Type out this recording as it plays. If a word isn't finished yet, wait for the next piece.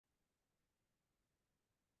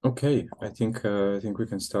Okay, I think we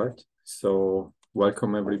can start. So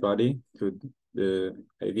welcome everybody to the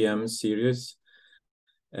AVM series.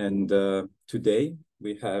 And today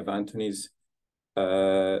we have Antonin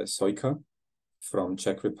Sojka from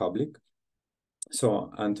Czech Republic.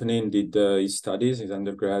 So Antonin did his studies, his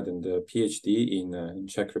undergrad and the PhD in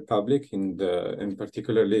Czech Republic, in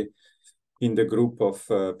particularly in the group of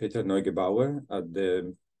Peter Neugebauer at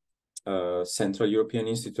the Central European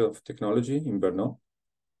Institute of Technology in Brno.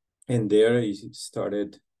 And there he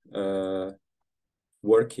started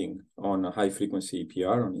working on a high-frequency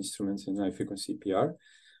EPR, on instruments in high-frequency EPR.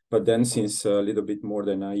 But then since a little bit more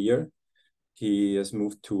than a year, he has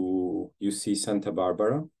moved to UC Santa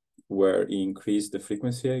Barbara, where he increased the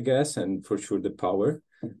frequency, I guess, and for sure the power.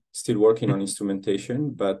 Still working on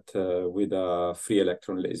instrumentation, but with a free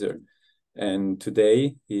electron laser. And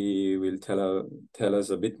today he will tell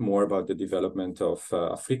us a bit more about the development of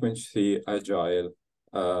a frequency agile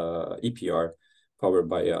EPR powered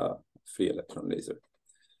by a free electron laser.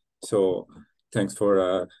 So thanks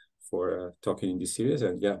for talking in this series,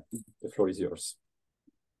 and yeah, the floor is yours.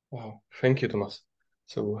 Wow, thank you, Thomas.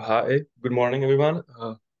 So, hi, good morning, everyone.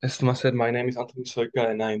 As Thomas said, my name is Antonin Sojka,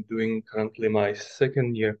 and I'm doing currently my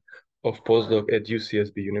second year of postdoc at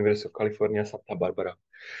UCSB, University of California, Santa Barbara.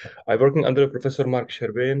 I'm working under Professor Mark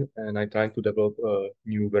Sherwin, and I'm trying to develop a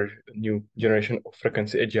new generation of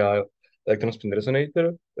frequency agile electron spin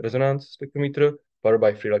resonance spectrometer powered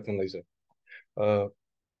by free electron laser. Uh,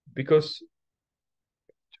 because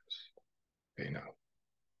okay now.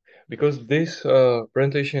 Because this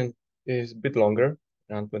presentation is a bit longer,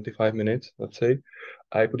 around 25 minutes, let's say,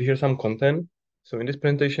 I put here some content. So in this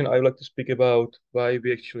presentation, I would like to speak about why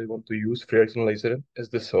we actually want to use free electron laser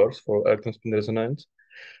as the source for electron spin resonance.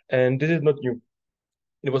 And this is not new.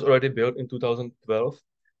 It was already built in 2012.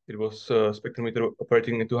 It was a spectrometer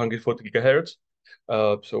operating at 240 gigahertz.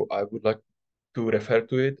 So I would like to refer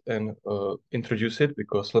to it and introduce it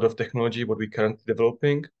because a lot of technology, what we currently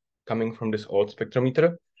developing, coming from this old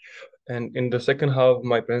spectrometer. And in the second half of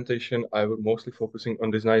my presentation, I will mostly focusing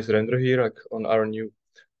on this nice render here, like on our new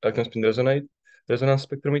electron spin resonance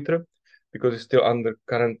spectrometer, because it's still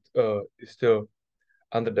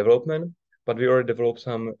under development, but we already developed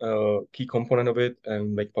some key component of it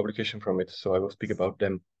and make publication from it. So I will speak about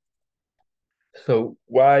them. So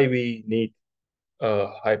why we need a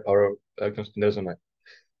high power electron spin resonance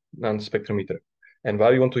spectrometer, and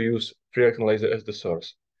why we want to use free electron laser as the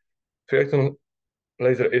source. Free electron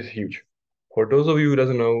laser is huge. For those of you who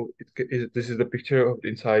doesn't know, this is the picture of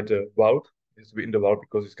inside the valve. It's in the valve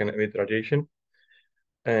because it's can emit radiation,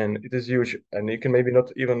 and it is huge. And you can maybe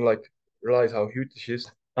not even like realize how huge this is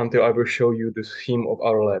until I will show you the scheme of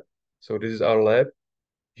our lab. So this is our lab.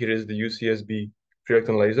 Here is the UCSB free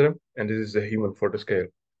electron laser, and this is the human for the scale.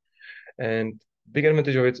 And big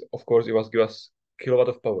advantage of it, of course, it was give us kilowatt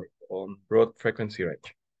of power on broad frequency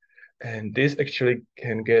range. And this actually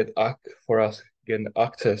can get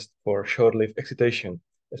access for short-lived excitation,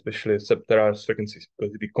 especially at sub-terahertz frequencies.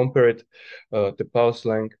 Because if we compare it the pulse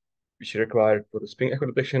length which is required for the spin echo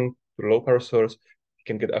detection to low power source, you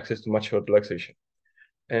can get access to much short relaxation.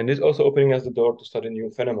 And this also opening us the door to study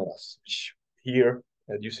new phenomena, which here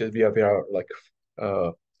at UCSB we are like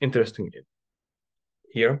interesting in.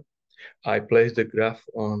 Here, I place the graph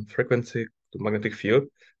on frequency to magnetic field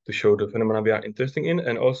to show the phenomena we are interested in.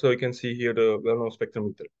 And also you can see here the well-known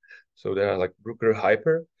spectrometer. So there are like Bruker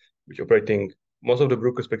Hyper, which operating, most of the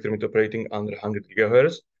Bruker spectrometer operating under 100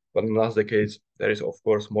 gigahertz. But in the last decades, there is of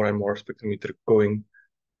course more and more spectrometer going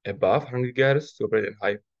above 100 gigahertz to operate in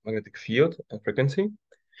high magnetic field and frequency.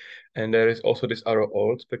 And there is also this other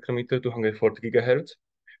old spectrometer, 240 gigahertz,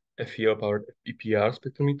 FEL-powered EPR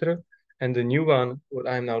spectrometer. And the new one, what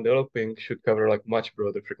I'm now developing, should cover like much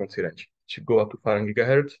broader frequency range. It should go up to 500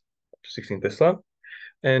 gigahertz, up to 16 Tesla.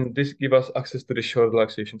 And this gives us access to the short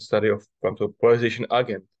relaxation study of quantum polarization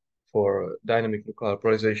again for dynamic nuclear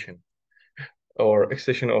polarization or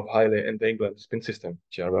excitation of highly entangled spin systems,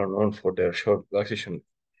 which are well known for their short relaxation.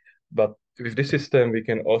 But with this system, we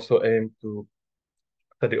can also aim to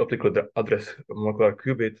study optical address molecular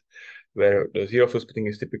qubit, where the zero full splitting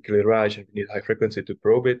is typically large and we need high frequency to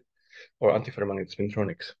probe it, or antiferromagnetic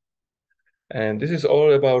spintronics. And this is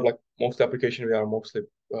all about like most application we are mostly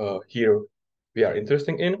here we are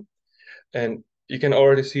interested in. And you can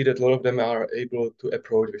already see that a lot of them are able to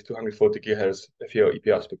approach with 240 gigahertz FEO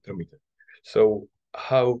EPR spectrometer. So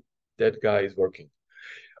how that guy is working.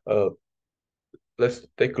 Let's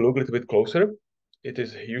take a look a little bit closer. It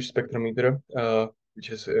is a huge spectrometer, which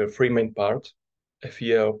has three main parts: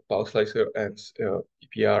 FEL, pulse laser, and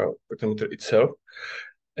EPR spectrometer itself.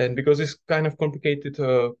 And because it's kind of complicated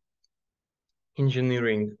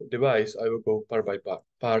engineering device, I will go part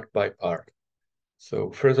by part.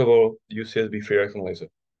 So first of all, UCSB free electron laser.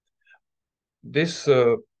 This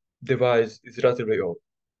device is relatively old.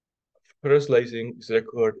 First lasing is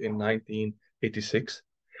recorded in 1986,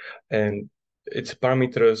 and its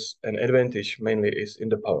parameters and advantage mainly is in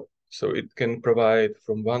the power. So it can provide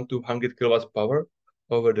from 1 to 100 kilowatts power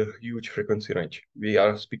over the huge frequency range. We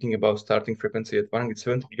are speaking about starting frequency at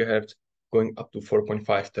 170 gigahertz, going up to 4.5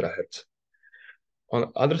 terahertz. On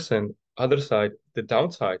the other side, the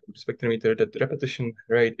downside of the spectrometer, that the repetition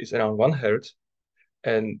rate is around 1 hertz,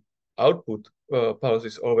 and output pulse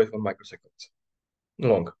is always 1 microsecond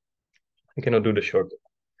long. You cannot do the short.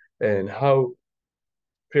 And how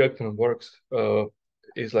pre-electron works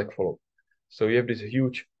is like follow. So you have this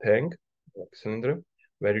huge tank, like cylinder,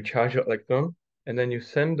 where you charge your electron, and then you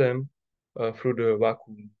send them through the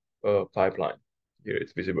vacuum pipeline. Here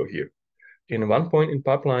it's visible here. In one point in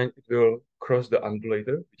pipeline, it will cross the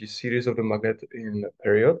undulator, which is series of the magnet in a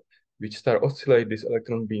period, which start oscillate this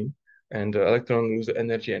electron beam, and the electron lose the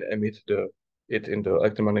energy and emit it in the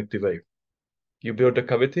electromagnetic wave. You build a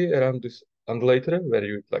cavity around this undulator where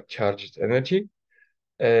you like charge its energy,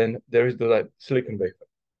 and there is the like silicon wafer.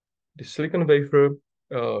 The silicon wafer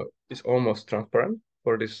is almost transparent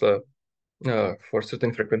for this for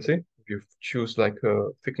certain frequency if you choose like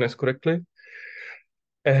thickness correctly.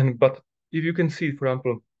 But if you can see, for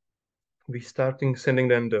example, we starting sending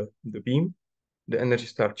them the beam, the energy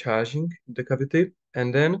start charging the cavity,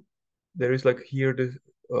 and then there is like here the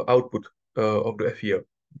output of the FEL.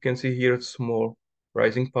 You can see here a small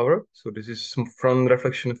rising power. So this is some front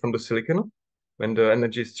reflection from the silicon when the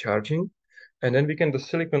energy is charging, and then we can the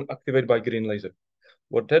silicon activate by green laser.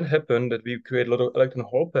 What then happened that we create a lot of electron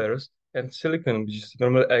hole pairs, and silicon, which is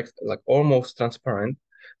normally acts like almost transparent,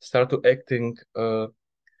 start to acting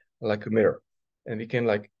like a mirror, and we can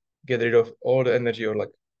like get rid of all the energy or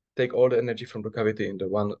like take all the energy from the cavity in the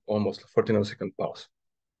one almost 40 nanosecond pulse.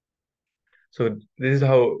 So this is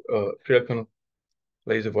how pre-electron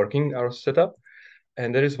laser working our setup.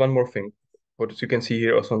 And there is one more thing, what you can see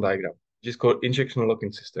here also on diagram, which is called injection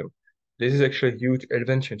locking system. This is actually a huge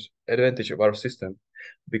advantage of our system,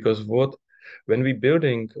 because when we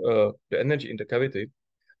building the energy in the cavity,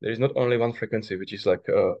 there is not only one frequency, which is like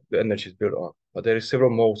the energy is built on, but there is several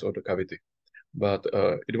modes of the cavity. But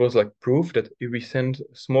it was like proof that if we send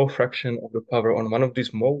a small fraction of the power on one of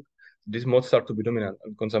these modes, this mode start to be dominant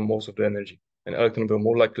and consume most of the energy, and electron will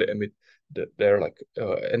more likely emit their like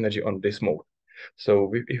energy on this mode.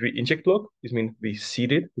 So if we inject lock, this means we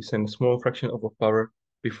seed it, we send a small fraction of our power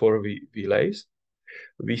before we lace.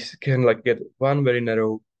 We can like get one very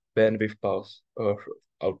narrow bandwidth pulse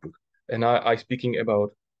output. And I speaking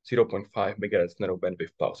about 0.5 megahertz narrow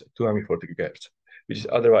bandwidth pulse at 240 gigahertz, which is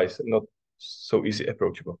otherwise not so easy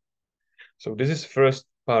approachable. So this is first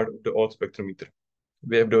part of the old spectrometer.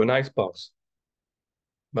 We have the nice pulse.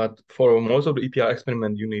 But for most of the EPR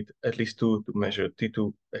experiment, you need at least two to measure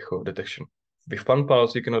T2 echo detection. With one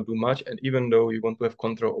pulse, you cannot do much, and even though you want to have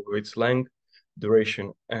control over its length,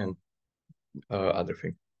 duration, and other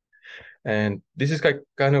thing. And this is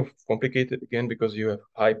kind of complicated again because you have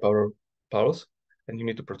high power pulse and you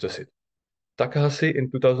need to process it. Takahashi in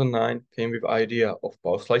 2009 came with idea of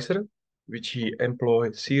pulse slicer, which he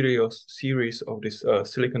employed series of this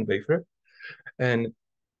silicon wafer. And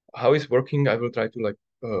how it's working, I will try to like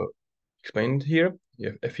explain it here.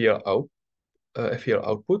 You have FEL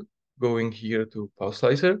output going here to pulse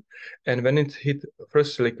slicer, and when it hit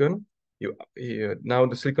first silicon, now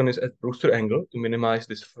the silicon is at Brewster angle to minimize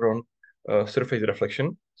this front surface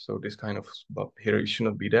reflection. So this kind of bump here it should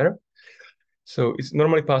not be there. So it's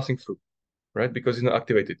normally passing through, right? Because it's not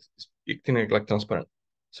activated. It's acting like transparent.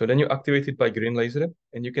 So then you activate it by green laser,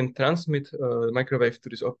 and you can transmit microwave to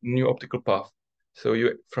this new optical path. So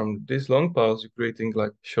you from this long pulse, you're creating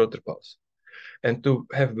like shorter pulse. And to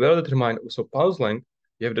have well-determined also pulse length,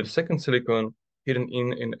 you have the second silicon hidden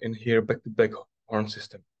in here back-to-back horn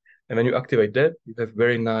system. And when you activate that, you have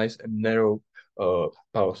very nice and narrow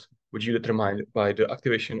pulse, which you determine by the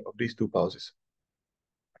activation of these two pulses.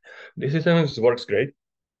 This system works great.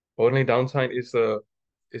 Only downside is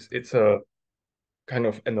it's kind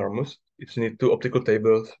of enormous. It needs two optical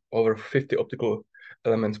tables, over 50 optical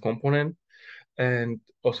elements component, and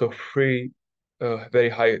also three very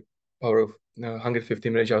high power of 150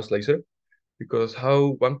 millijoules laser. Because how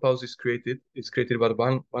one pulse is created by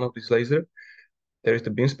one of these laser. There is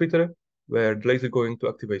the beam splitter, where the laser going to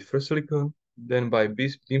activate first silicon, then by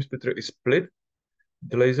beam splitter is split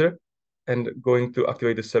the laser and going to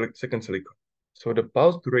activate the second silicon. So the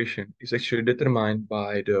pulse duration is actually determined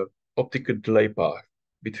by the optical delay path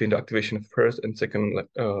between the activation of first and second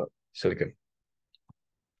silicon.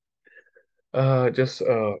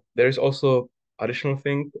 There is also additional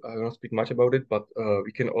thing. I won't speak much about it, but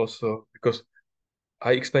we can also, because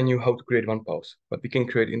I explain you how to create one pause, but we can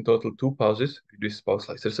create in total two pauses with this pause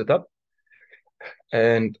slicer setup.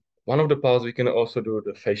 And one of the pauses we can also do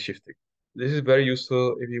the phase shifting. This is very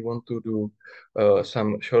useful if you want to do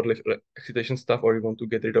some short-lived excitation stuff, or you want to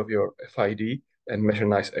get rid of your FID and measure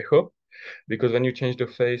nice echo. Because when you change the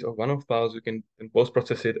phase of one of pause, you can then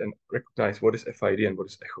post-process it and recognize what is FID and what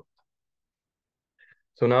is echo.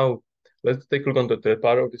 So now let's take a look on the third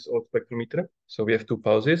part of this old spectrometer. So we have two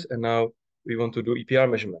pauses, and now we want to do EPR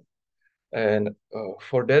measurement. And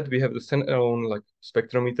for that, we have the standalone like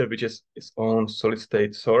spectrometer, which is its own solid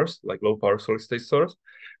state source, like low power solid state source,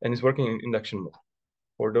 and it's working in induction mode.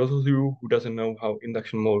 For those of you who doesn't know how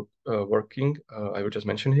induction mode working, I will just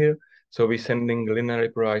mention here. So we're sending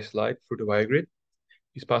linearly polarized light through the wire grid.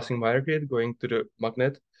 It's passing wire grid, going to the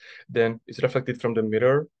magnet, then it's reflected from the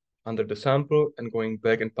mirror under the sample and going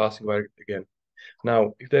back and passing wire grid again.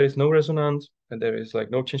 Now, if there is no resonance and there is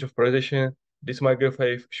like no change of polarization, this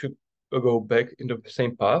microwave should go back in the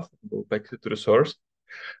same path, go back to the source.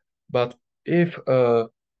 But if there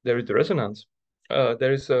is the resonance,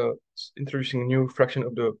 there is introducing a new fraction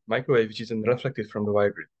of the microwave, which is then reflected from the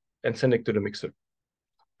wire grid and sending to the mixer.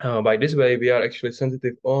 By this way, we are actually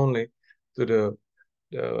sensitive only to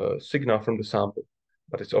the signal from the sample.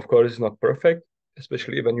 But it's of course not perfect,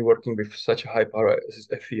 especially when you're working with such a high power as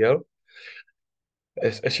FEL,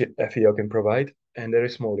 as FEL can provide, and there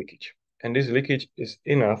is small leakage. And this leakage is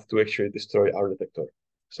enough to actually destroy our detector.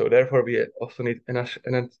 So therefore, we also need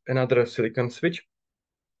another silicon switch,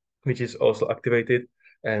 which is also activated,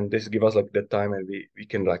 and this gives us like that time, and we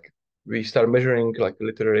can like we start measuring like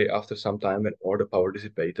literally after some time when all the power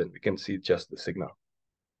dissipates, and we can see just the signal.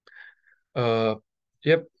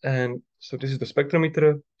 Yep, and so this is the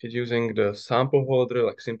spectrometer. It's using the sample holder,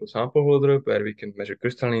 like simple sample holder, where we can measure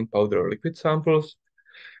crystalline, powder, or liquid samples.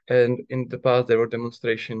 And in the past, there were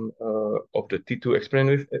demonstration of the T2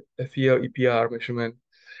 experiment with FEL, EPR measurement,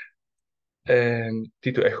 and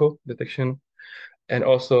T2 echo detection. And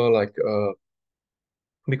also like,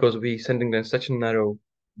 because we sending them such a narrow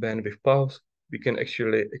bandwidth pulse, we can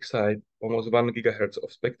actually excite almost 1 gigahertz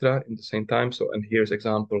of spectra in the same time. So, and here's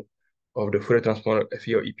example of the Fourier transform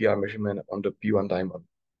FEO EPR measurement on the P1 diamond.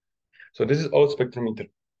 So this is all spectrometer.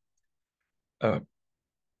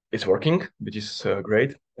 It's working, which is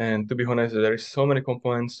great. And to be honest, there is so many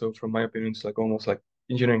components. So from my opinion, it's like almost like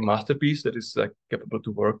engineering masterpiece that is like capable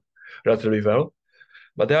to work relatively well.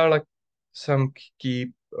 But there are like some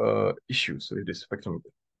key issues with this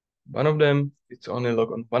spectrometer. One of them, it's only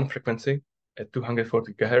log on one frequency at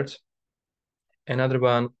 240 gigahertz. Another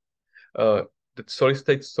one, the solid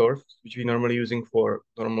state source, which we normally using for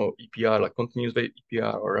normal EPR, like continuous wave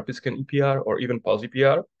EPR or rapid scan EPR or even pulse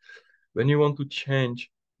EPR. When you want to change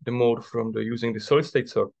the mode from the using the solid state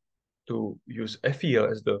source to use FEL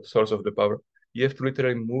as the source of the power, you have to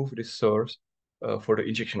literally move this source for the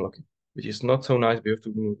injection locking, which is not so nice. We have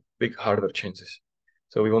to move big hardware changes.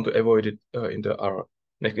 So we want to avoid it in our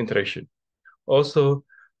next iteration. Also,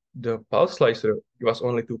 the pulse slicer gives us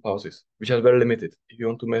only two pulses, which are very limited. If you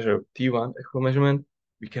want to measure T1 echo measurement,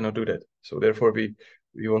 we cannot do that. So therefore, we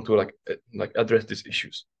want to like address these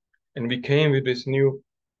issues. And we came with this new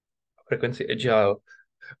frequency agile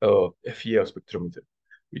FEL spectrometer.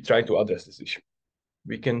 We try to address this issue.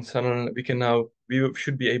 We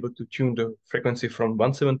should be able to tune the frequency from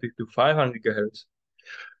 170 to 500 gigahertz.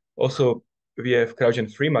 Also, we have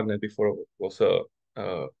Krausen-free magnet. Before was a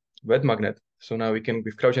wet magnet. So now we can,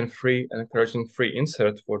 with Krausen-free and Krausen-free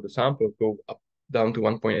insert for the sample, go up down to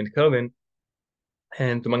 1.8 Kelvin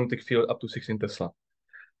and the magnetic field up to 16 Tesla.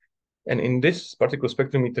 And in this particular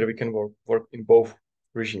spectrometer, we can work in both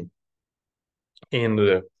regimes, in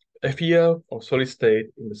the FEL or solid state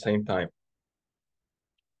in the same time.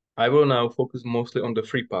 I will now focus mostly on the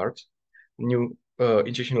three parts: new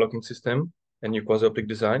injection locking system and new quasi-optic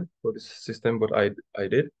design for this system, what I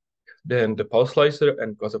did, then the pulse slicer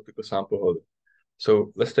and quasi-optical sample holder.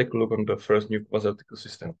 So let's take a look on the first new quasi-optical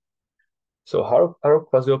system. So our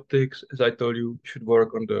quasi-optics, as I told you, should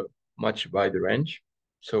work on the much wider range.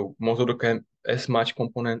 So most of as much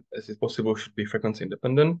component as is possible should be frequency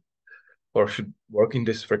independent or should work in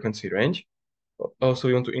this frequency range. Also,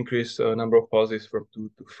 we want to increase number of pulses from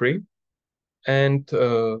 2 to 3. And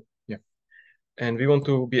and we want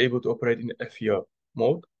to be able to operate in FEL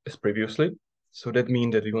mode as previously. So that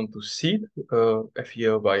means that we want to seed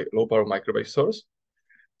FEL by low power microwave source.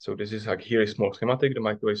 So this is like here is more schematic, the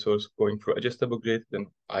microwave source going through adjustable grid, then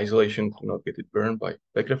isolation to not get it burned by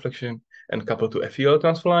back reflection, and coupled to FEL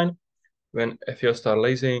transfer line. When FEL start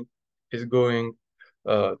lasing, is going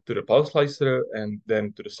to the pulse slicer and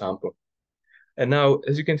then to the sample. And now,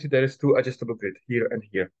 as you can see, there is two adjustable grid here and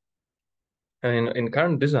here. And in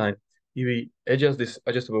current design, if we adjust this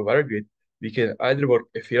adjustable wire grid, we can either work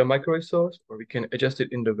a field microwave source, or we can adjust it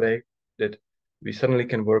in the way that we suddenly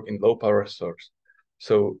can work in low power source.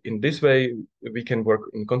 So in this way, we can work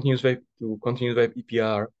in continuous wave to continuous wave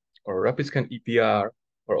EPR, or rapid scan EPR,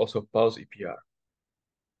 or also pulse EPR.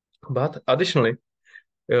 But additionally,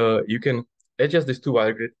 you can adjust this two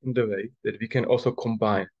wire grid in the way that we can also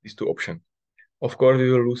combine these two options. Of course,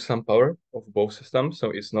 we will lose some power of both systems, so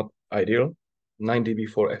it's not ideal. 9 dB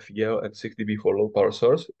for FEL and 6 dB for low power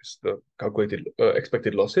source is the calculated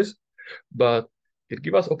expected losses, but it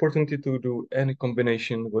gives us opportunity to do any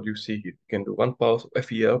combination what you see here. You can do one pulse of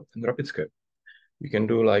FEL and rapid scan. You can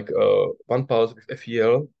do like one pulse with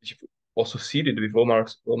FEL, which is also seeded with low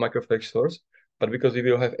microflash source, but because we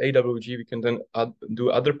will have AWG, we can then do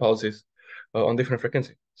other pulses on different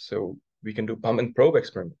frequency. So we can do pump and probe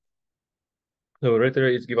experiment. So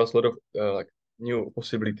reiterate, it gives us a lot of like new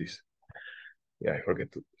possibilities. Yeah, I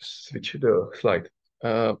forget to switch the slide.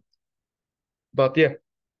 But yeah,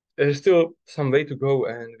 there's still some way to go,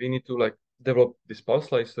 and we need to like develop this pulse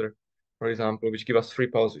slicer, for example, which give us 3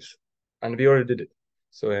 pulses, and we already did it.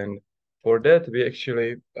 So and for that, we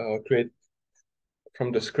actually create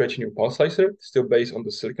from the scratch new pulse slicer, still based on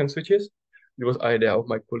the silicon switches. It was idea of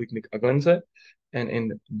my colleague Nick Aglenze, and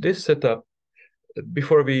in this setup,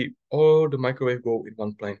 before we all the microwave go in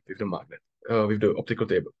one plane with the magnet, with the optical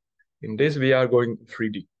table. In this, we are going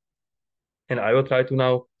 3D. And I will try to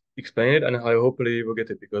now explain it, and I hopefully will get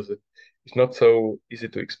it because it's not so easy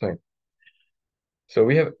to explain. So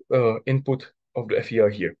we have input of the FER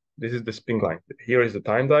here. This is the spin line. Here is the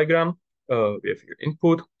time diagram. We have here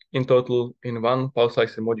input. In total, in one pulse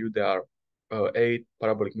slicer module, there are 8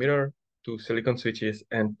 parabolic mirror, 2 silicon switches,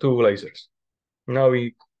 and 2 lasers. Now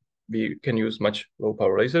we can use much low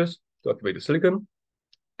power lasers to activate the silicon.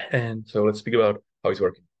 And so let's speak about how it's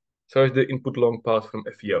working. So it's the input long path from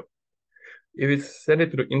FEL. If we send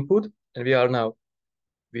it to the input, and we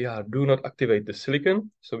do not activate the silicon,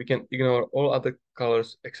 so we can ignore all other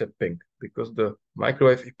colors except pink, because the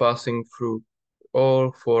microwave is passing through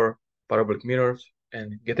all 4 parabolic mirrors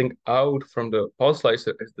and getting out from the pulse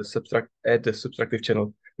slicer as the subtractive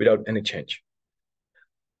channel without any change.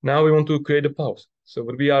 Now we want to create a pulse. So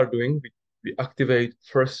what we are doing, we activate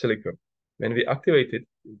first silicon. When we activate it,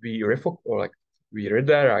 we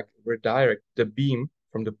redirect the beam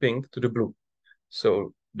from the pink to the blue.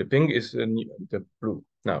 So the pink is the blue.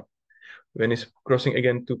 Now, when it's crossing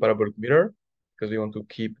again to parabolic mirror, because we want to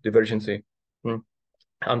keep divergency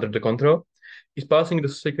under the control, it's passing the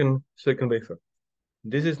second silicon wafer.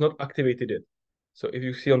 This is not activated yet. So if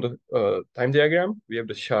you see on the time diagram, we have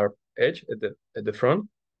the sharp edge at the front,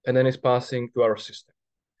 and then it's passing to our system.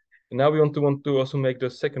 And now we want to also make the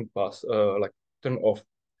second pass, like turn off.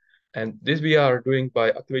 And this we are doing by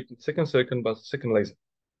activating second silicon but second laser.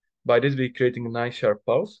 By this, we're creating a nice sharp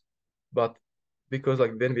pulse. But because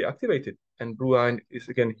like when we activate it and blue line is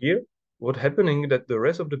again here, what's happening that the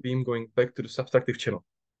rest of the beam going back to the subtractive channel.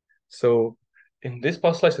 So in this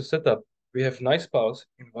pulse slicer setup, we have nice pulse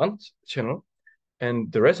in one channel and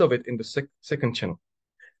the rest of it in the second channel.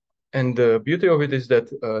 And the beauty of it is that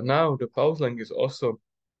now the pulse length is also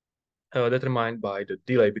determined by the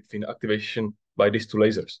delay between activation by these 2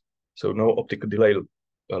 lasers. So no optical delay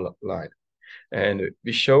line. And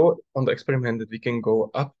we show on the experiment that we can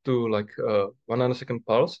go up to like 1 nanosecond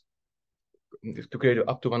pulse, to create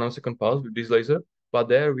up to 1 nanosecond pulse with this laser. But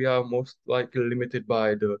there we are most likely limited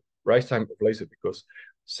by the rise time of laser, because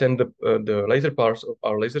the laser pulse of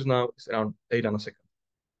our lasers now is around 8 nanoseconds.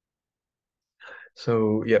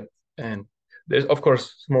 So yeah, and there's of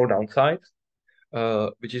course small downsides,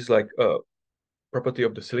 which is like a property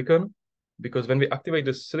of the silicon, because when we activate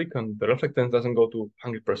the silicon, the reflectance doesn't go to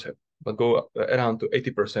 100%, but go around to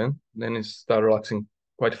 80%, then it starts relaxing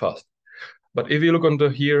quite fast. But if you look on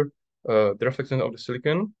the reflection of the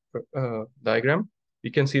silicon diagram,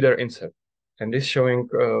 you can see their inset, and this showing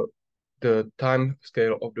the time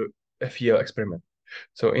scale of the FEL experiment.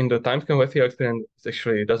 So in the time scale of FEL experiment, it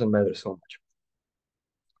actually doesn't matter so much.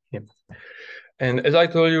 Yeah. And as I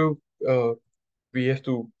told you, we have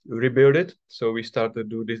to rebuild it. So we start to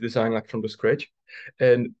do this design like from the scratch.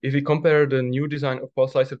 And if we compare the new design of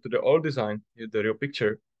pulse slicer to the old design, the real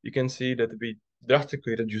picture, you can see that we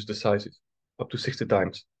drastically reduce the sizes up to 60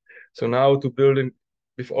 times. So now to build in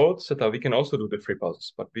with old setup, we can also do the 3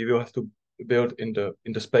 pulses, but we will have to build in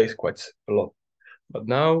the space quite a lot. But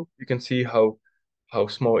now you can see how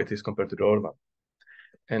small it is compared to the old one.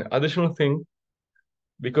 And additional thing,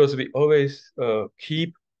 because we always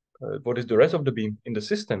keep what is the rest of the beam in the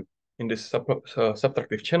system, in this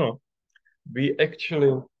subtractive channel, we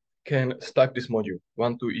actually can stack this module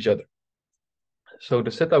one to each other. So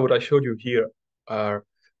the setup what I showed you here are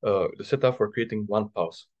the setup for creating one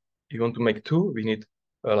pulse. If you want to make two, we need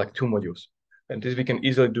like two modules. And this we can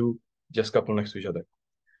easily do just couple next to each other.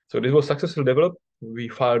 So this was successfully developed. We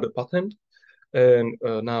filed a patent, and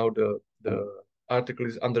now the article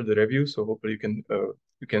is under the review. So hopefully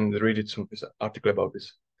you can read it soon. This article about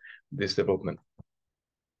this development.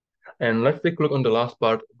 And let's take a look on the last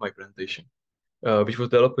part of my presentation, which was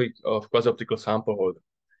developing of quasi-optical sample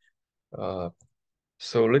holder.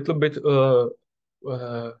 So a little bit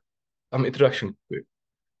introduction to it.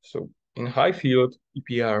 So in high field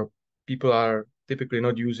EPR, people are typically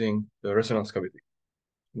not using the resonance cavity.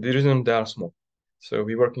 The reason they are small. So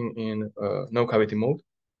we're working in no cavity mode.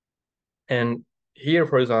 And here,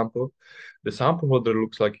 for example, the sample holder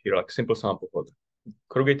looks like here, like simple sample holder.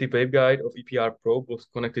 Corrugated waveguide of EPR probe was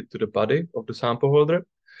connected to the body of the sample holder,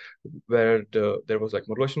 where there was like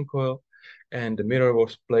modulation coil, and the mirror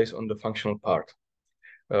was placed on the functional part,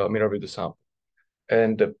 mirror with the sample.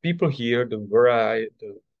 And the people here,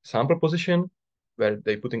 the sample position, where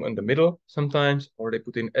they putting on the middle sometimes, or they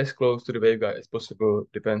put in as close to the waveguide as possible,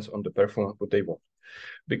 depends on the performance what they want.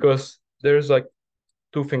 Because there's like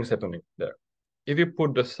two things happening there. If you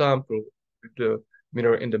put the sample with the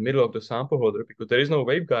mirror in the middle of the sample holder, because there is no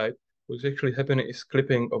waveguide, what's actually happening is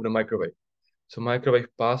clipping of the microwave. So microwave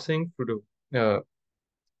passing through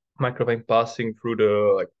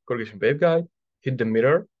the like corrugation waveguide, hit the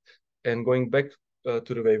mirror, and going back to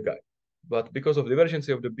the waveguide. But because of the divergence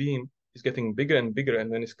of the beam is getting bigger and bigger, and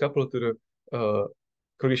when it's coupled to the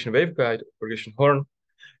corrugation waveguide, corrugation horn,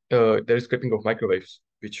 there is clipping of microwaves,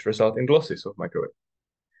 which result in losses of microwave.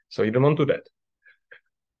 So you don't want to do that.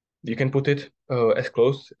 You can put it as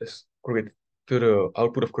close as to the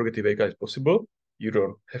output of corrugated waveguide as possible. You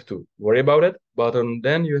don't have to worry about it, but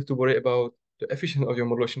then you have to worry about the efficiency of your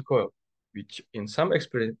modulation coil, which in some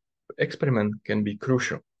experiment can be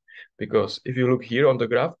crucial. Because if you look here on the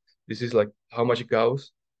graph, this is like how much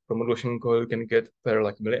Gauss from modulation coil you can get per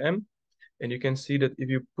like milliamp. And you can see that if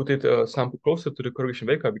you put it sample closer to the corrugation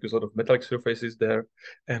waveguide, because a lot of metallic surface is there,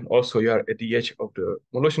 and also you are at the edge of the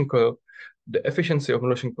modulation coil, the efficiency of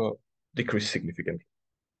modulation coil decreases significantly.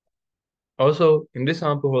 Also, in this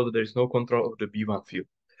sample holder, there is no control of the B1 field.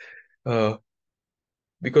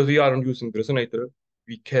 Because we aren't using the resonator,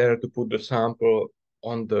 we care to put the sample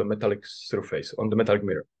on the metallic surface, on the metallic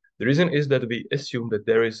mirror. The reason is that we assume that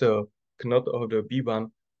there is a knot of the B1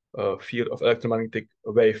 field of electromagnetic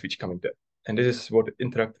wave which coming there. And this is what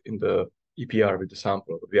interact in the EPR with the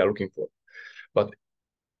sample that we are looking for. But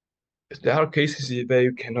there are cases where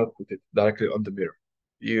you cannot put it directly on the mirror.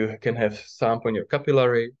 You can have sample in your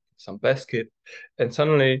capillary, some basket, and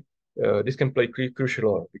suddenly this can play crucial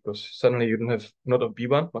role because suddenly you don't have not a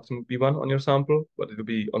B1, maximum B1 on your sample, but it will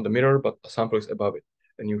be on the mirror, but a sample is above it,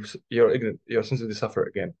 and your sensitivity suffer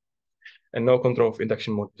again. And no control of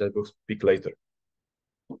induction mode that will speak later.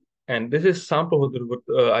 And this is sample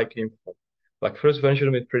what I came from. Like first venture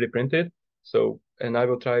with 3D printed. So, and I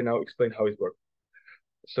will try now explain how it works.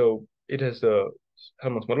 So it has a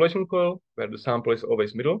Helmholtz modulation coil where the sample is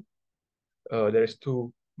always middle. There is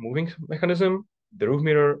two moving mechanism, the roof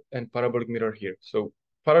mirror and parabolic mirror here. So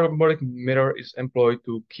parabolic mirror is employed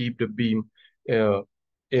to keep the beam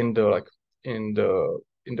in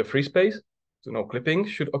the free space. So no clipping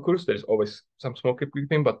should occur. So there's always some small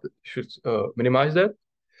clipping, but should minimize that.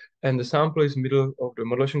 And the sample is middle of the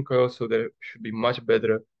modulation coil, so there should be much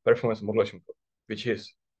better performance modulation coil, which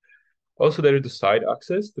is. Also, there is the side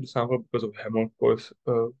access to the sample because of Helmholtz coils,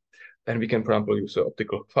 and we can, for example, use an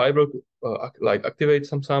optical fiber to like activate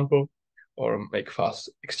some sample or make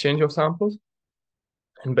fast exchange of samples,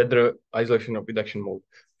 and better isolation of induction mode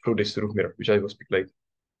through this roof mirror, which I will speak later.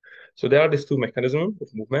 So there are these two mechanisms of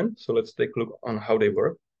movement. So let's take a look on how they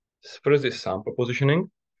work. First is sample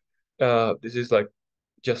positioning. This is like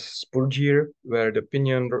just spur gear where the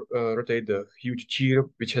pinion rotate the huge gear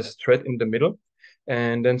which has thread in the middle,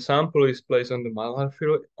 and then sample is placed on the mylar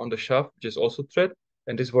field on the shaft which is also thread,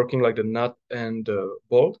 and is working like the nut and the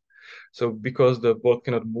bolt. So because the bolt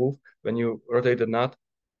cannot move, when you rotate the nut,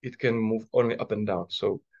 it can move only up and down.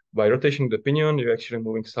 So by rotating the pinion, you're actually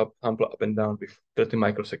moving sample up and down with 30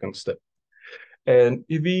 microsecond step. And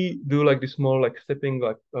if we do like this small like stepping,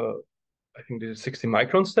 like I think this is 60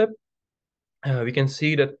 micron step, we can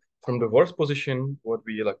see that from the worst position, what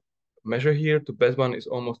we like measure here to best one is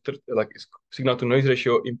almost 30, like its signal to noise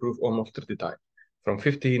ratio improved almost 30 times, from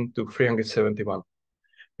 15 to 371,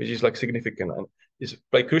 which is like significant and is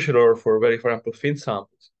like crucial for very, for example, thin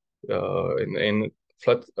samples. In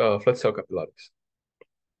flat cell capillaries.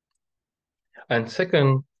 And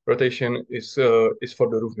second rotation is for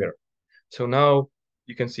the roof mirror. So now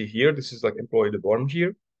you can see here, this is like employ the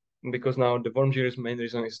Wormgear, because now the Wormgear's main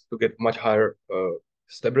reason is to get much higher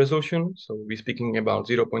step resolution. So we're speaking about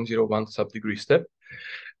 0.01 sub-degree step.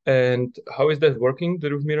 And how is that working?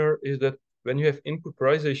 The roof mirror is that when you have input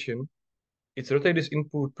polarization, it's rotate this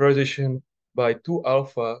input polarization by 2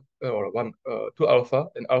 alpha or 2 alpha,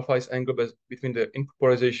 and alpha is angle between the input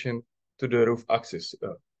polarization to the roof axis,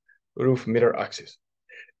 roof mirror axis.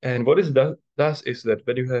 And what it does is that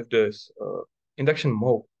when you have this induction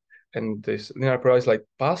mode and this linear polarized light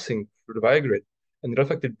passing through the wire grid and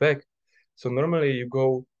reflected back, so normally you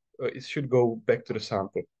go, it should go back to the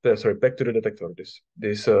sample, back to the detector,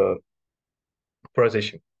 this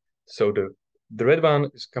polarization. So the red one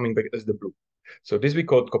is coming back as the blue. So this we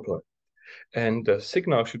call coupler. And the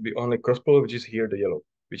signal should be only cross polar, which is here the yellow,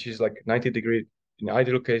 which is like 90 degree. In the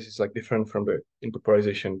ideal case, it's like different from the input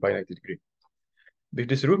polarization by 90 degree. With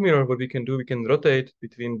this roof mirror, what we can do, we can rotate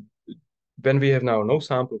between, when we have now no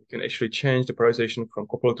sample, we can actually change the polarization from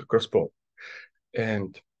coupler to cross polar.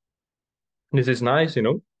 And this is nice,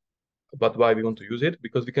 but why we want to use it?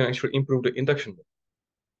 Because we can actually improve the induction mode.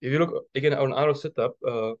 If you look again on our setup,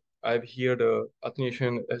 I have here the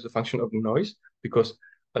attenuation as a function of the noise, because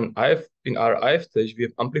in our IF stage we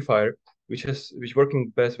have amplifier which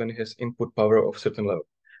working best when it has input power of certain level,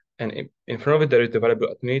 and in front of it there is the variable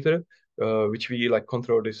attenuator, which we like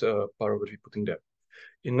control this power which we put in there.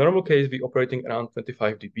 In normal case we operating around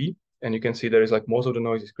 25 dB, and you can see there is like most of the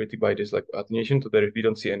noise is created by this like attenuation, so there we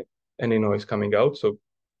don't see any noise coming out. So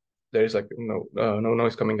there is like no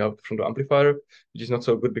noise coming out from the amplifier, which is not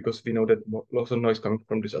so good because we know that lots of noise coming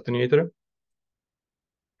from this attenuator.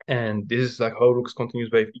 And this is like how looks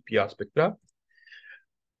continuous wave EPR spectra.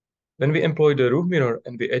 When we employ the roof mirror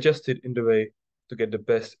and we adjust it in the way to get the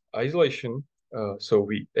best isolation, so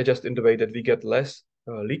we adjust in the way that we get less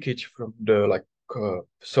leakage from the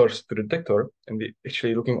source to the detector, and we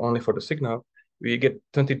actually looking only for the signal, we get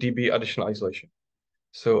 20 dB additional isolation.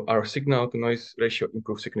 So our signal to noise ratio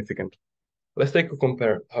improves significantly. Let's take a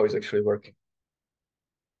compare how it's actually working.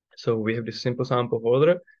 So we have this simple sample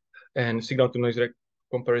holder and signal to noise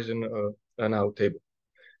comparison now table.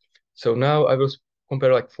 So now I will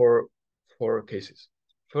compare like four cases.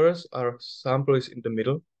 First, our sample is in the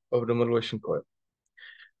middle of the modulation coil.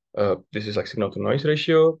 This is like signal to noise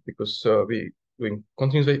ratio because we doing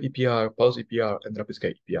continuous wave EPR, pulse EPR, and rapid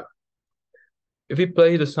scale EPR. If we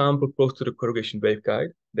place the sample close to the corrugation waveguide,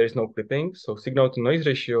 there is no clipping, so signal to noise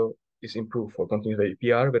ratio is improved for continuous wave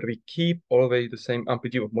EPR, where we keep always the same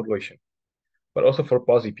amplitude of modulation, but also for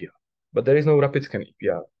pulse EPR. But there is no rapid scan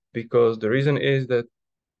EPR, because the reason is that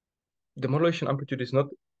the modulation amplitude is not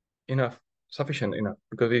sufficient enough,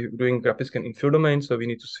 because we're doing rapid scan in field domain, so we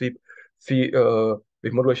need to sweep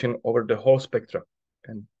with modulation over the whole spectra,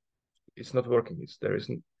 and it's not working. There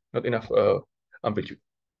is not enough amplitude.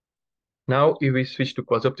 Now, if we switch to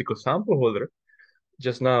quasi-optical sample holder,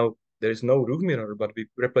 just now there is no roof mirror, but we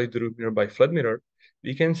replace the roof mirror by flat mirror,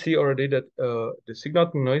 we can see already that the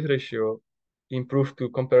signal to noise ratio improved to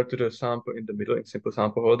compared to the sample in the middle in simple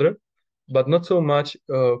sample holder, but not so much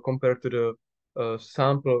compared to the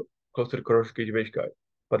sample close to the corrugation waveguide.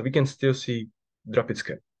 But we can still see rapid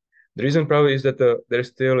scan. The reason probably is that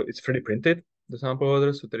it's 3D printed, the sample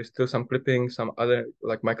holder, so there is still some clipping, some other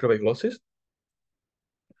like microwave losses.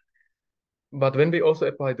 But when we also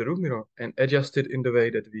apply the roof mirror and adjust it in the way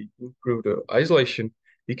that we improve the isolation,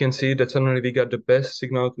 we can see that suddenly we got the best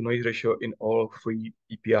signal to noise ratio in all 3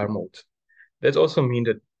 EPR modes. That also means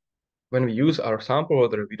that when we use our sample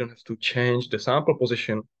holder, we don't have to change the sample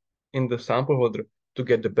position in the sample holder to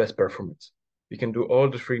get the best performance. We can do all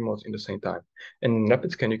the 3 modes in the same time. And in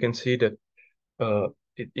rapid scan, you can see that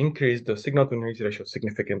it increased the signal to noise ratio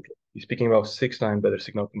significantly. We're speaking about 6 times better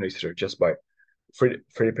signal to noise ratio just by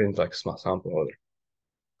 3D print like small sample holder.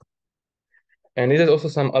 And there's also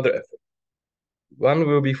some other effect. One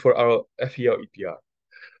will be for our FEL EPR.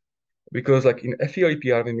 Because like in FEL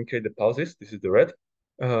EPR, when we create the pulses, this is the red,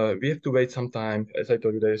 we have to wait some time. As I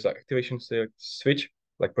told you, there is an activation switch,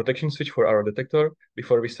 like protection switch for our detector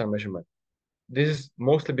before we start measurement. This is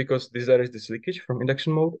mostly because there is this leakage from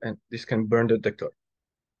induction mode, and this can burn the detector.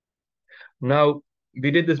 Now,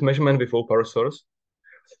 we did this measurement with all power source,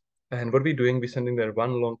 and what we're doing, we're sending there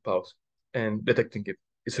one long pulse and detecting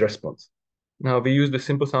its response. Now we use the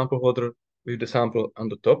simple sample holder with the sample on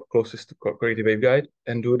the top, closest to correlated waveguide,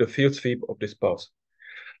 and do the field sweep of this pulse.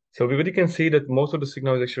 So we already can see that most of the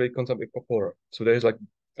signal is actually consumed bipolar. So there is like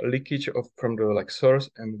a leakage from the source,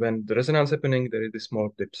 and when the resonance happening, there is this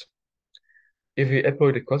small dips. if we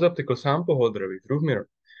apply the quasi-optical sample holder with roof mirror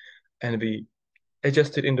and we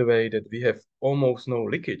adjust it in the way that we have almost no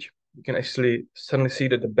leakage, we can actually suddenly see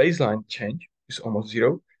that the baseline change is almost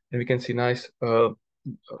zero, and we can see nice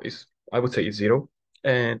is I would say is zero,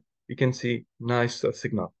 and we can see nice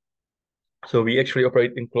signal. So we actually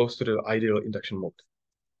operate in close to the ideal induction mode.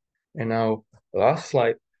 And now last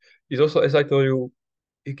slide is also, as I told you,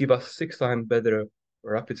 it gives us 6 times better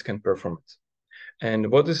rapid scan performance.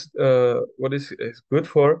 And what is good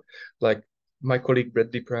for, like my colleague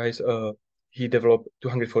Bradley Price, he developed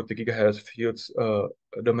 240 gigahertz fields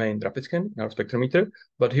domain rapid scan in our spectrometer,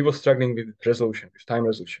 but he was struggling with resolution, with time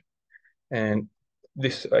resolution. And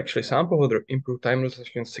this actually sample holder improved time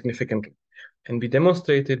resolution significantly. And we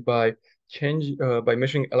demonstrated by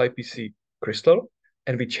measuring LIPC crystal,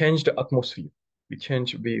 and we changed the atmosphere. We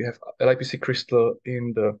have LIPC crystal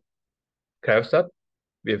in the cryostat.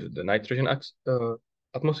 We have the nitrogen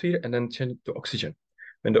atmosphere, and then change it to oxygen.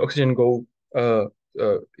 When the oxygen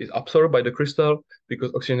is absorbed by the crystal,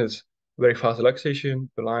 because oxygen has very fast relaxation,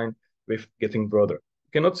 the line with getting broader.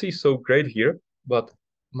 You cannot see so great here, but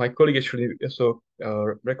my colleague actually also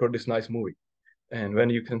recorded this nice movie. And when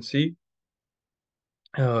you can see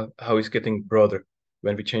how it's getting broader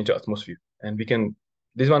when we change the atmosphere. And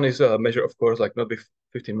this one is a measure, of course, like not with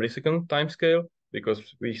 15 millisecond time scale, because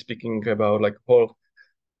we're speaking about like whole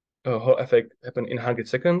effect happen in 100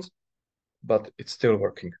 seconds, but it's still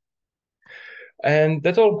working. And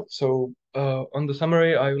that's all. So on the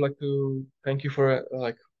summary, I would like to thank you for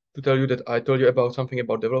to tell you that I told you about something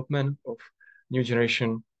about development of new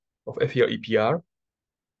generation of FER EPR,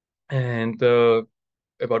 and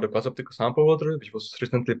about the quasi-optical sample holder, which was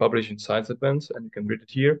recently published in Science Advance, and you can read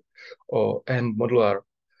it here, and modular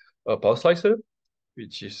pulse slicer,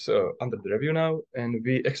 which is under the review now, and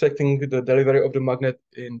we expecting the delivery of the magnet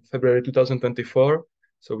in February 2024.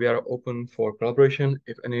 So we are open for collaboration.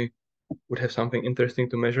 If any would have something interesting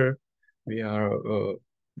to measure, we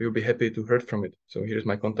will be happy to hear from it. So here's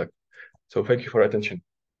my contact. So thank you for attention.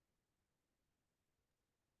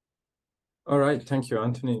 All right, thank you,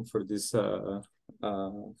 Anthony, for this talk.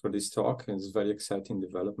 It's very exciting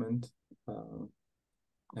development,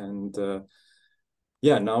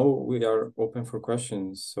 yeah, now we are open for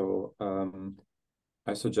questions. So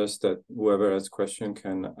I suggest that whoever has question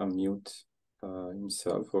can unmute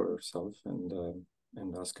himself or herself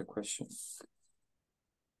and ask a question.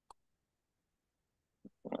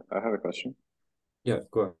 I have a question. Yeah,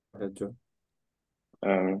 go ahead, Joe.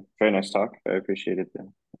 Very nice talk. I appreciated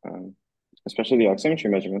especially the oximetry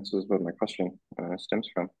measurements is what my question stems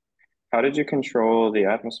from. How did you control the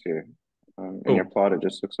atmosphere? In your plot, it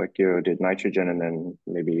just looks like you did nitrogen and then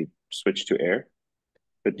maybe switch to air.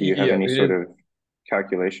 But do you have any sort of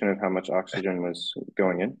calculation of how much oxygen was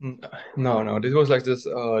going in? No. This was like this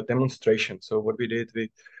demonstration. So what we did, we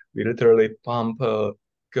literally pump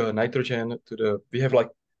nitrogen to we have like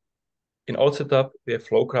in old setup, we have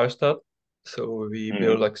flow cryostat. So we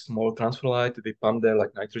build like small transfer light, we pump there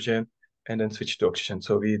like nitrogen and then switch to oxygen.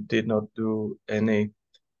 So we did not do any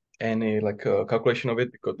like calculation of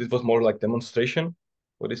it, because this was more like demonstration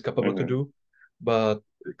what it's capable to do. But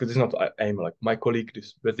because it's not aim, like my colleague,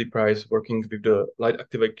 this Bradley Price, working with the light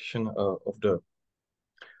activation of the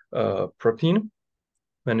protein,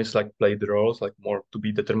 when it's like played the roles like more to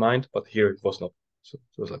be determined, but here it was not. So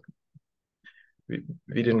it was like we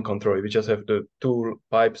didn't control it. We just have the two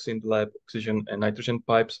pipes in the lab, oxygen and nitrogen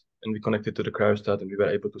pipes, and we connected to the cryostat, and we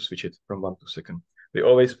were able to switch it from 1 to 2nd. We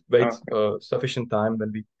always wait sufficient time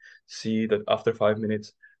when we see that after 5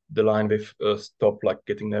 minutes the line will stop like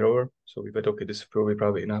getting narrower. So we went, okay, this is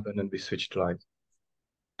probably enough, and then we switched the line.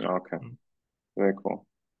 Okay, very cool.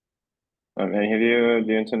 And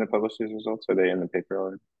do you intend to publish these results? Are they in the paper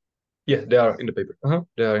already? Yeah, they are in the paper.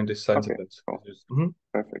 They are in this Science Advance. Cool.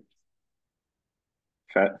 Perfect.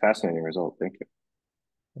 Fascinating result. Thank you.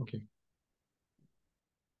 Thank you.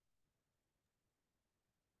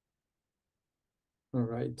 All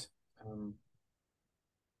right.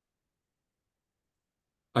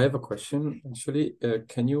 I have a question, actually.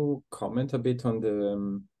 Can you comment a bit on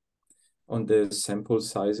the sample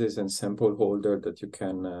sizes and sample holder that you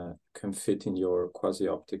can fit in your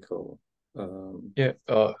quasi-optical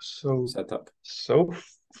setup? So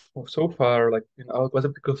far, like in our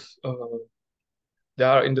quasi-optical, they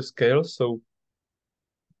are in the scale. So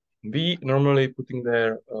we normally putting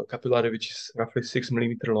there a capillary which is roughly 6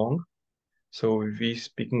 millimeter long. So we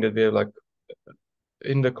speaking that we have like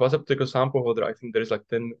in the quasi-optical sample holder, I think there is like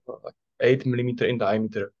 8 millimeter in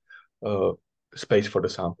diameter space for the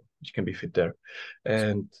sample, which can be fit there.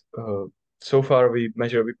 And so far we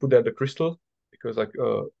put there the crystal, because like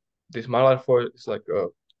this mylar foil is like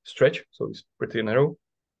stretch, so it's pretty narrow.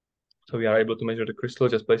 So we are able to measure the crystal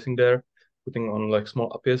just placing there, putting on like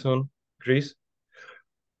small appearance grease.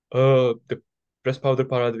 The pressed powder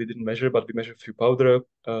part we didn't measure, but we measured a few powder,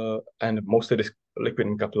 and mostly this liquid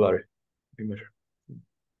in capillary we measure.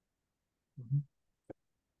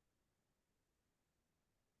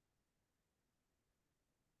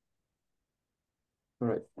 All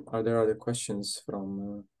right. Are there other questions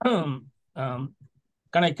from?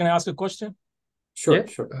 Can I ask a question? Sure, Yeah.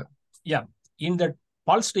 sure. Yeah. In the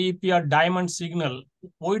pulsed EPR diamond signal,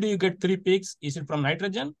 why do you get 3 peaks? Is it from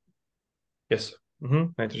nitrogen? Yes.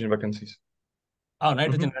 Nitrogen vacancies. Oh,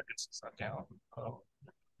 nitrogen vacancies. Okay.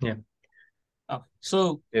 Yeah.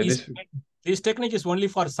 So yeah, this technique is only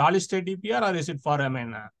for solid state EPR, or is it for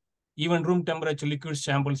even room temperature liquid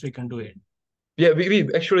samples we can do it? Yeah, we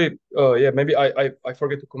actually maybe I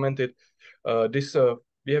forget to comment it.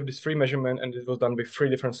 We have this free measurement, and it was done with 3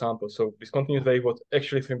 different samples. So this continuous wave was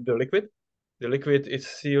actually from the liquid. The liquid is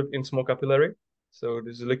sealed in small capillary. So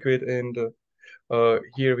this is liquid, and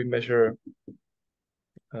here we measure.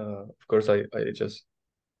 Of course, I just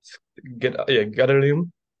get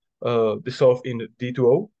gadolinium dissolved in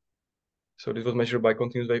D2O. So this was measured by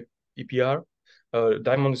continuous wave EPR.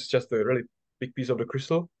 Diamond is just a really big piece of the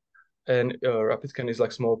crystal, and rapid scan is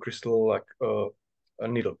like small crystal, like a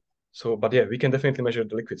needle. So, but yeah, we can definitely measure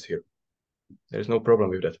the liquids here. There is no problem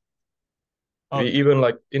with that. Okay. We even,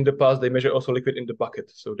 like in the past, they measure also liquid in the bucket.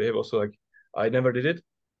 So they have also, like, I never did it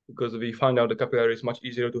because we found out the capillary is much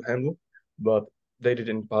easier to handle, but they did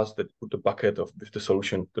in the past that put the bucket with the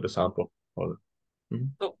solution to the sample.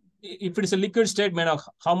 So if it is a liquid state,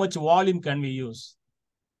 how much volume can we use?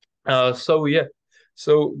 So yeah,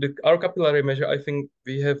 so our capillary measure, I think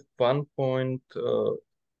we have 1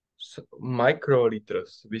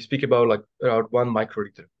 microliters. We speak about like around 1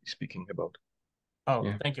 microliter. Speaking about. Oh,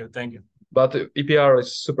 yeah. Thank you. But EPR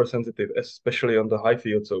is super sensitive, especially on the high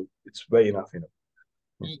field, so it's way enough,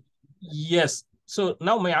 Yes. So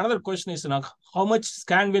now my another question is, how much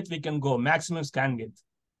scan width we can go? Maximum scan width.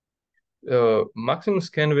 Maximum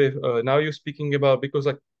scan width. Now you're speaking about, because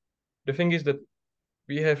like the thing is that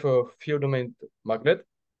we have a field domain magnet.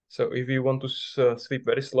 So if you want to sweep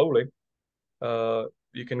very slowly,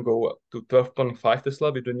 you can go up to 12.5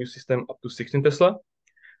 Tesla with the new system, up to 16 Tesla.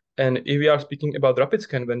 And if we are speaking about rapid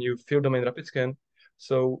scan, when you field domain rapid scan,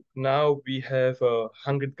 so now we have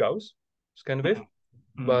 100 Gauss scan width,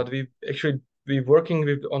 but we're working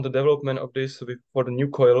on the development of this for the new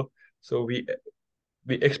coil. So we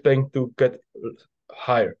expect to get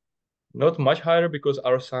higher, not much higher because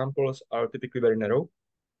our samples are typically very narrow.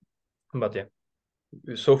 But yeah,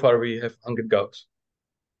 so far we have 100 Gauss.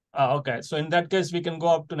 Okay. So in that case, we can go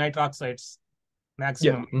up to nitroxides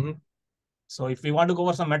maximum. Yeah. So if we want to go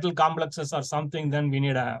for some metal complexes or something, then we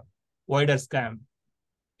need a wider scan.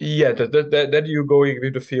 Yeah, that you go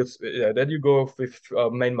with the fields. Yeah, that you go with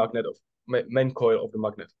main coil of the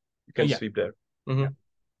magnet. You can sweep there. Yeah.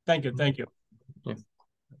 Thank you. Yeah.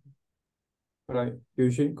 All right,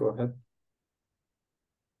 Yuji, go ahead.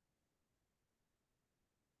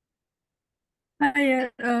 Hi,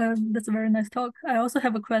 that's a very nice talk. I also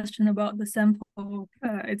have a question about the sample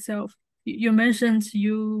itself. You mentioned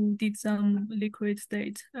you did some liquid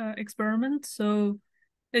state experiment. So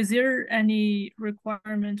is there any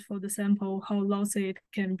requirement for the sample, how lossy it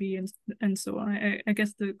can be and so on? I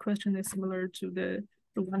guess the question is similar to the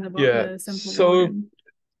one about the sample volume.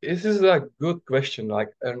 This is a good question. Like,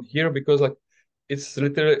 and here, because like it's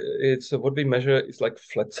literally, it's what we measure is like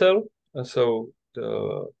flat cell. So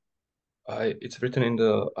it's written in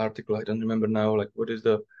the article. I don't remember now. Like, what is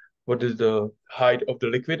the height of the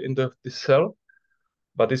liquid in this cell?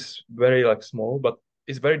 But it's very like small. But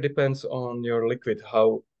it very depends on your liquid,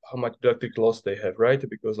 how much electric loss they have, right?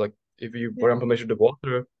 Because like if you, for example, measure the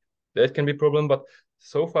water, that can be a problem. But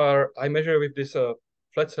so far, I measure with this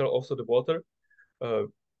flat cell also the water.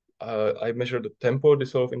 I measure the tempo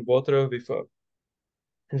dissolved in water with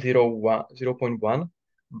 0.1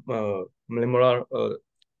 millimolar,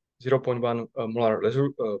 0.1 molar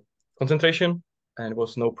concentration, and it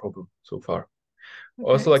was no problem so far. Okay.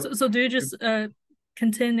 Also, like, so do you just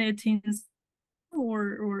contain it in,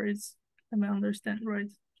 or is, I mean, understand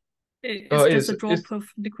right? It's just a drop of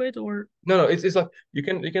liquid, or no, it's like you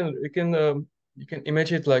can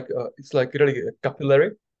imagine it like it's like really a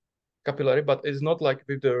capillary, but it's not like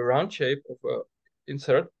with the round shape of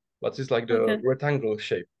insert, but it's like the rectangular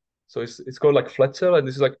shape. So it's called like flat cell, and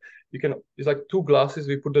this is like it's like 2 glasses.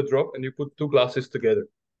 We put the drop, and you put 2 glasses together.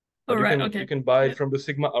 But you can buy it from the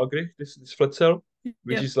Sigma Algri, this flat cell,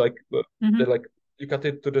 which is like they're like you cut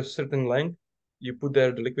it to the certain length, you put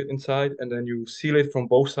there the liquid inside, and then you seal it from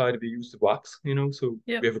both sides. We use the wax, you know, so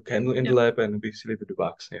Yeah. we have a candle in the lab and we seal it with the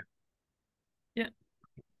wax. Yeah. Yeah.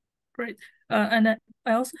 Great. And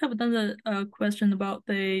I also have another question about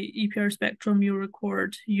the EPR spectrum you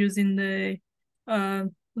record using the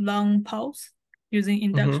long pulse using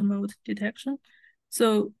induction mode detection.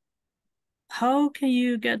 So how can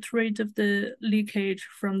you get rid of the leakage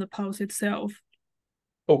from the pulse itself?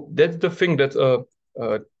 Oh, that's the thing that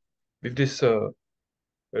with this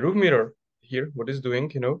room mirror here, what it's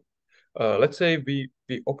doing, you know, let's say we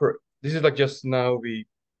operate. This is like just now we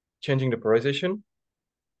changing the polarization,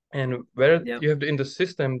 and where you have in the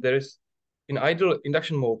system, there is in idle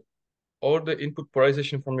induction mode, all the input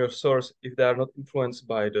polarization from your source, if they are not influenced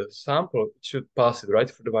by the sample, it should pass it right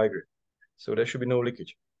through the Y-grid. So there should be no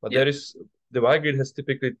leakage. But there is, the Y-grid has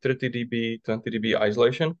typically 30 dB, 20 dB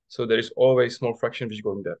isolation. So there is always small fraction which is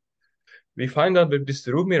going there. We find out with this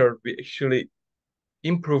room mirror, we actually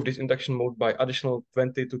improve this induction mode by additional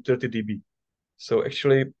 20 to 30 dB. So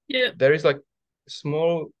actually, there is like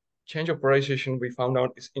small change of polarization we found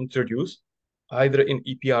out is introduced either in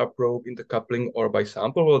EPR probe, in the coupling, or by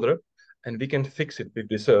sample holder, and we can fix it with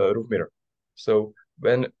this roof mirror. So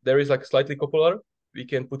when there is like slightly copolar, we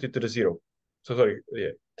can put it to the zero. So sorry,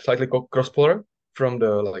 slightly cross-polar from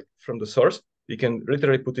the source, we can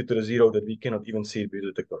literally put it to the zero that we cannot even see it with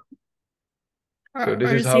the detector. So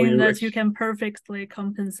this is how you can perfectly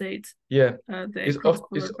compensate the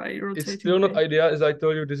cross-polar by rotating. It's still not ideal. As I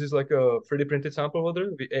told you, this is like a 3D printed sample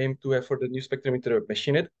holder. We aim to have for the new spectrometer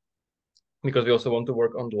machine it, because we also want to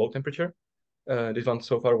work on the low temperature. This one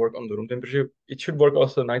so far work on the room temperature. It should work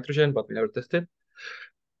also nitrogen, but we never tested.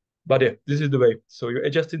 But yeah, this is the way. So you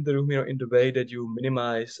adjusted the room mirror in the way that you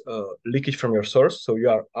minimize leakage from your source. So you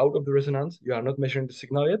are out of the resonance. You are not measuring the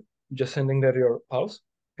signal yet. You're just sending there your pulse,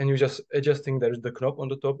 and you're just adjusting. There is the knob on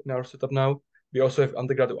the top in our setup now. We also have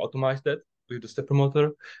undergrad to optimize that with the step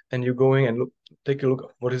promoter, and you're going and take a look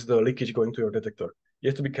at what is the leakage going to your detector. You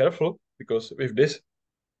have to be careful, because with this,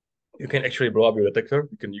 you can actually blow up your detector.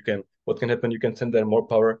 What can happen? You can send there more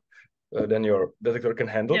power than your detector can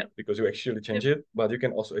handle, because you actually change it, but you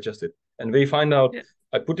can also adjust it. And we find out,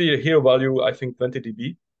 I put here value, I think 20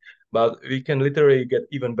 dB, but we can literally get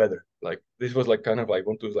even better. Like this was like kind of like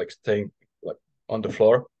want to like stay like on the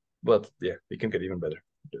floor, but yeah, we can get even better.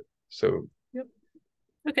 So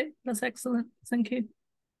okay, that's excellent. Thank you.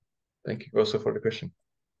 Thank you also for the question.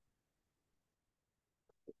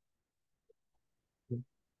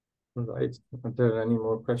 All right. Are there any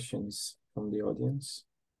more questions from the audience?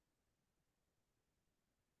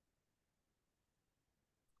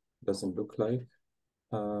 Doesn't look like.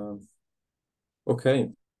 Okay.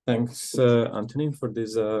 Thanks, Antonin, for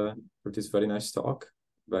this very nice talk.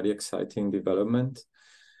 Very exciting development.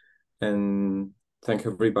 And thank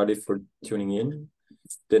everybody for tuning in.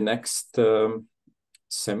 The next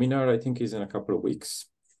seminar, I think, is in a couple of weeks.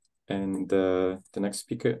 And the next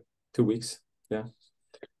speaker, 2 weeks. Yeah.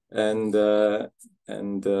 And the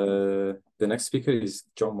next speaker is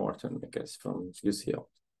John Morton, I guess, from UCL.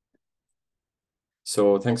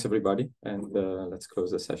 So thanks, everybody. And let's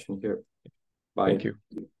close the session here. Bye. Thank you.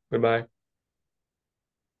 Goodbye.